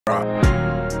Ridgeside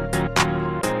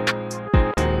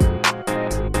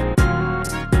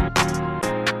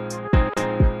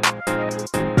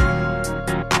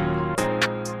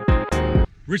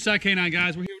K9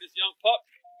 guys, we're here with this young pup.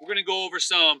 We're going to go over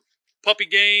some puppy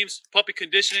games, puppy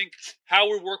conditioning, how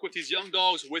we work with these young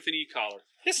dogs with an e-collar.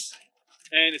 Yes.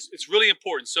 And it's really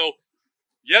important. So,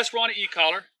 yes, we're on an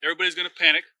e-collar. Everybody's going to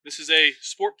panic. This is a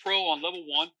Sport Pro on level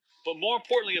 1. But more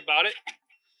importantly about it,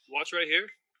 watch right here.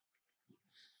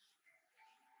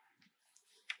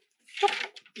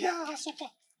 Yeah, so fun.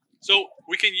 So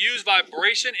we can use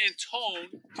vibration and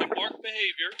tone to mark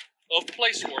behavior of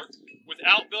place work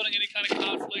without building any kind of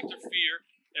conflict or fear,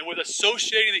 and with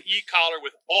associating the e-collar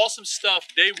with awesome stuff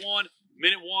day 1,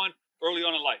 minute 1, early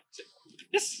on in life.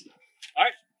 Yes. All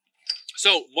right.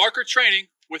 So marker training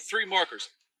with 3 markers.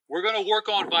 We're going to work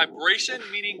on vibration,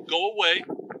 meaning go away,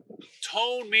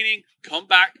 tone, meaning come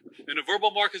back, and the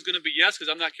verbal mark is going to be yes, because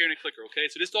I'm not carrying a clicker, okay?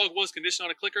 So this dog was conditioned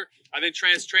on a clicker. I then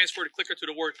transferred a clicker to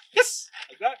the word yes,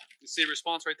 like that. You see the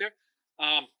response right there?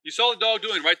 You saw the dog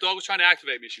doing, right? Dog was trying to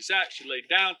activate me. She sat, she laid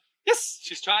down. Yes,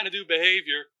 she's trying to do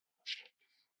behavior.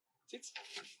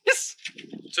 Yes,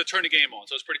 to turn the game on.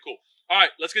 So it's pretty cool. All right,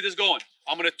 let's get this going.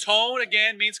 I'm going to tone,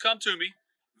 again, means come to me.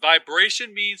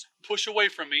 Vibration means push away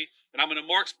from me. And I'm going to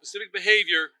mark specific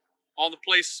behavior on the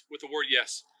place with the word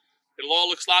yes. It'll all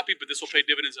look sloppy, but this will pay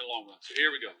dividends in the long run. So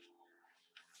here we go.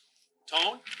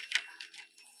 Tone.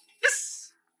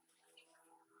 Yes.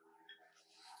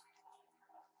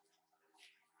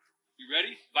 You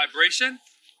ready? Vibration.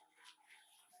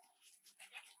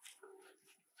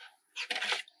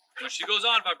 When she goes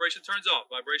on, vibration turns off.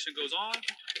 Vibration goes on.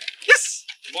 Yes.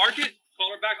 Mark it. Call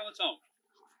her back on the tone.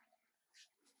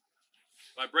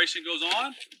 Vibration goes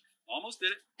on. Almost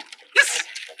did it. Yes.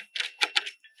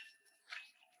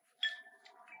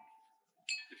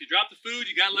 If you drop the food,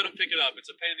 you gotta let them pick it up. It's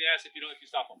a pain in the ass if you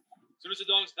stop them. As soon as the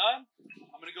dog's done,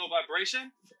 I'm gonna go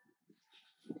vibration.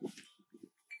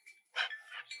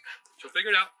 She'll figure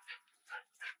it out.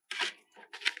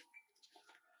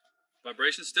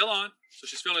 Vibration's still on, so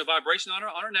she's feeling a vibration on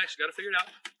her neck. She gotta figure it out.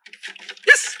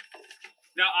 Yes.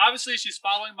 Now, obviously, she's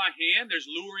following my hand. There's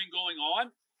luring going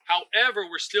on. However,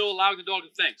 we're still allowing the dog to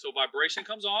think. So vibration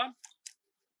comes on.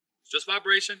 It's just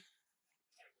vibration.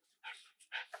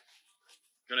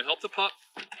 Gonna help the pup.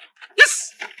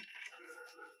 Yes!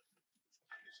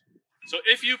 So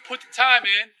if you put the time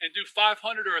in and do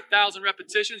 500 or 1,000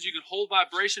 repetitions, you can hold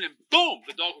vibration and boom,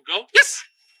 the dog will go. Yes!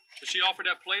 So she offered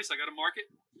that place. I gotta mark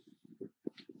it.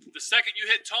 The second you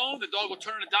hit tone, the dog will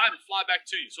turn on a dime and fly back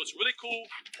to you. So it's really cool.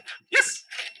 Yes!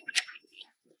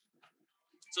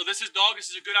 So this is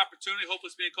a good opportunity.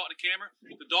 Hopefully it's being caught in the camera.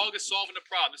 The dog is solving the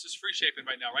problem. This is free shaping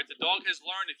right now, right? The dog has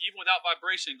learned that even without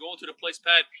vibration, going to the place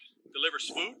pad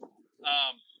delivers food.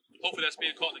 Hopefully that's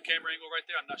being caught in the camera angle right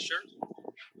there. I'm not sure.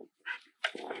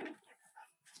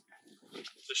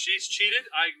 So she's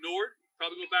cheated. I ignored.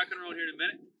 Probably go back on her own here in a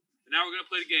minute. And now we're going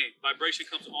to play the game. Vibration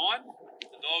comes on.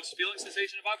 The dog's feeling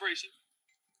sensation of vibration.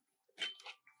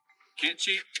 Can't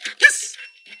cheat. Yes!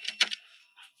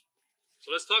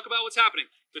 So let's talk about what's happening.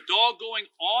 The dog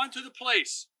going on to the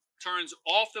place turns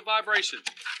off the vibration.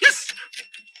 Yes!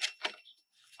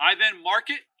 I then mark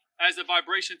it as the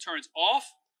vibration turns off.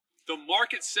 The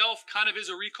mark itself kind of is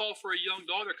a recall for a young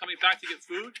dog. They're coming back to get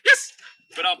food. Yes!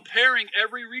 But I'm pairing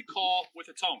every recall with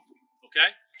a tone.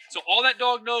 Okay? So all that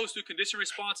dog knows through condition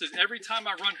response is every time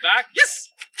I run back, yes!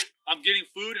 I'm getting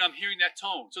food and I'm hearing that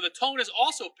tone. So the tone is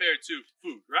also paired to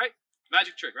food, right?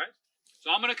 Magic trick, right?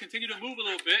 So I'm going to continue to move a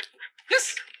little bit.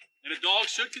 Yes! And the dog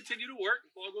should continue to work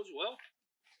if all goes well.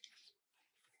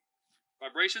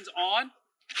 Vibration's on.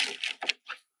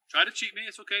 Try to cheat me.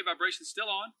 It's okay. Vibration's still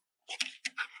on.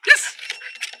 Yes!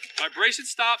 Vibration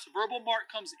stops. Verbal mark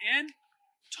comes in.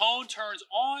 Tone turns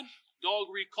on.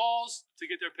 Dog recalls to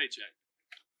get their paycheck.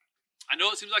 I know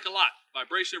it seems like a lot.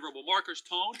 Vibration, verbal markers,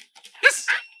 tone. Yes!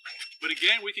 But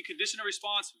again, we can condition a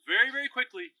response very, very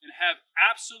quickly and have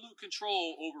absolute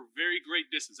control over very great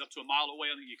distance, up to a mile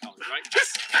away on the e-collar, right?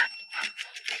 Yes!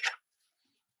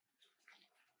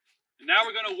 And now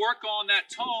we're going to work on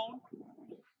that tone.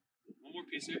 One more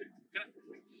piece here.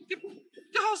 Yep.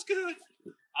 Dog's good.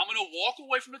 I'm going to walk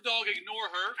away from the dog, ignore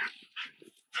her.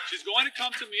 She's going to come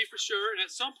to me for sure, and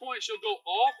at some point she'll go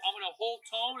off. I'm going to hold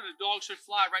tone, and the dog should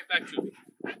fly right back to me.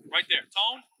 Right there.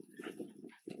 Tone.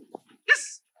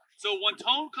 Yes! So when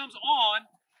tone comes on,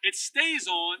 it stays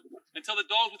on until the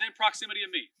dog's within proximity of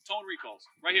me. Tone recalls.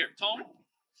 Right here. Tone.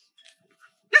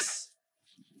 Yes!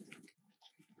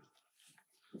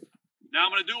 Now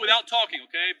I'm going to do it without talking,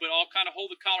 okay? But I'll kind of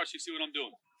hold the collar so you see what I'm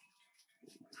doing.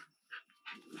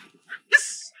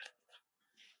 Yes!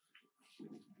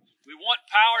 We want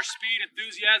power, speed,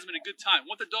 enthusiasm, and a good time.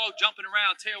 We want the dog jumping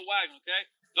around, tail wagging,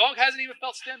 okay? Dog hasn't even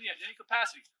felt stim yet in any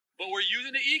capacity. But we're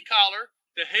using the e-collar,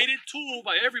 the hated tool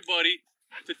by everybody,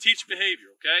 to teach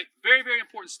behavior, okay? Very, very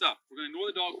important stuff. We're going to ignore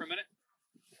the dog for a minute.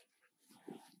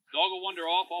 Dog will wander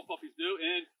off, all puppies do,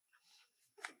 and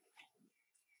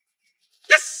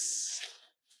yes!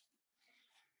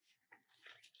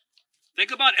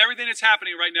 Think about everything that's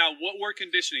happening right now, what we're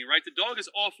conditioning, right? The dog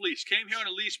is off leash, came here on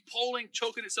a leash, pulling,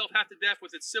 choking itself half to death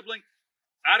with its sibling,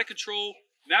 out of control.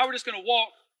 Now we're just going to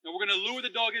walk, and we're going to lure the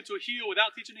dog into a heel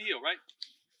without teaching the heel, right?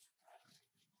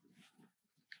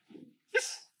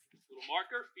 Yes! Little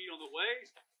marker, feet on the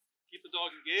way. Keep the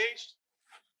dog engaged.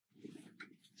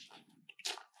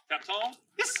 Tap tone.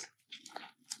 Yes!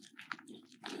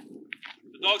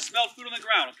 The dog smelled food on the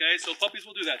ground, okay? So puppies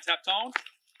will do that. Tap tone.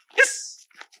 Yes!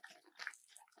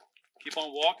 Keep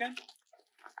on walking.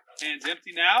 Hands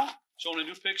empty now. Showing a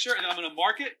new picture. And then I'm going to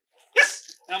mark it.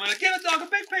 Yes! And I'm going to give the dog a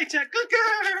big paycheck. Good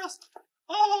girls!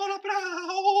 Oh,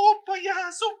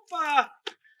 yeah, super!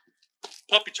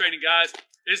 Puppy training, guys.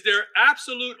 Is there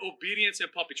absolute obedience in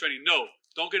puppy training? No.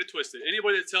 Don't get it twisted.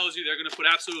 Anybody that tells you they're going to put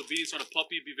absolute obedience on a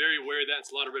puppy, be very aware of that.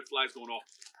 It's a lot of red flags going off.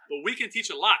 But we can teach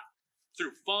a lot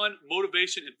through fun,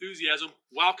 motivation, enthusiasm,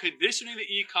 while conditioning the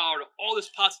e-collar to all this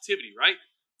positivity, right?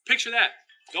 Picture that.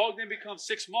 Dog then becomes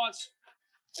 6 months,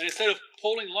 and instead of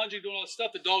pulling, lunging, doing all this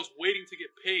stuff, the dog's waiting to get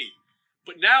paid.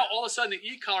 But now, all of a sudden, the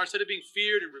e-collar, instead of being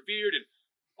feared and revered and,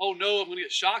 oh no, I'm going to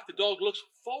get shocked, the dog looks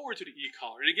forward to the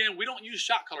e-collar. And again, we don't use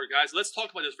shock collar, guys. Let's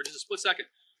talk about this for just a split second.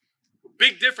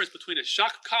 Big difference between a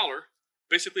shock collar,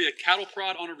 basically a cattle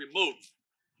prod on a remote,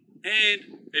 and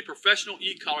a professional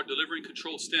e-collar delivering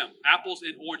controlled stim. Apples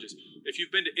and oranges. If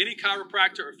you've been to any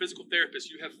chiropractor or physical therapist,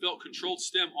 you have felt controlled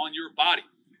stim on your body.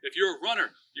 If you're a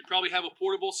runner, you probably have a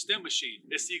portable stim machine.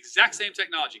 It's the exact same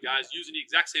technology, guys, used in the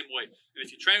exact same way. And if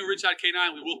you train with Ridgeside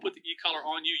K9, we will put the e-collar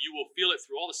on you. You will feel it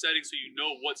through all the settings so you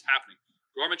know what's happening.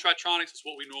 Garmin Tritronics is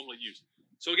what we normally use.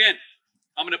 So again,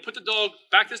 I'm going to put the dog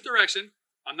back this direction.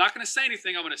 I'm not going to say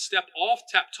anything. I'm going to step off,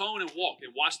 tap tone, and walk,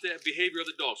 and watch the behavior of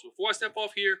the dog. So before I step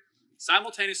off here,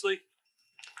 simultaneously,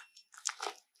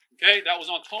 okay, that was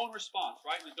on tone response,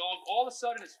 right? And the dog all of a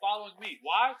sudden is following me.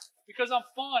 Why? Because I'm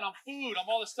fun, I'm food, I'm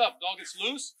all this stuff. Dog gets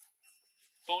loose,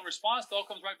 tone response, dog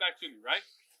comes right back to me, right?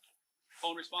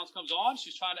 Tone response comes on,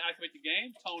 she's trying to activate the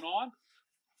game, tone on.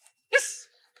 Yes!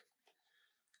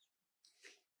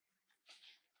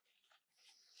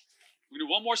 We're going to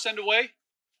do one more send away.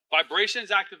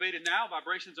 Vibrations activated now,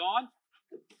 vibrations on.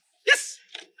 Yes!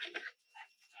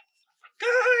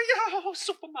 Yo,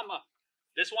 super mama.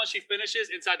 This one she finishes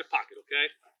inside the pocket,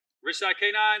 okay? Ridgeside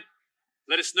K9,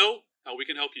 let us know how we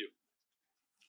can help you.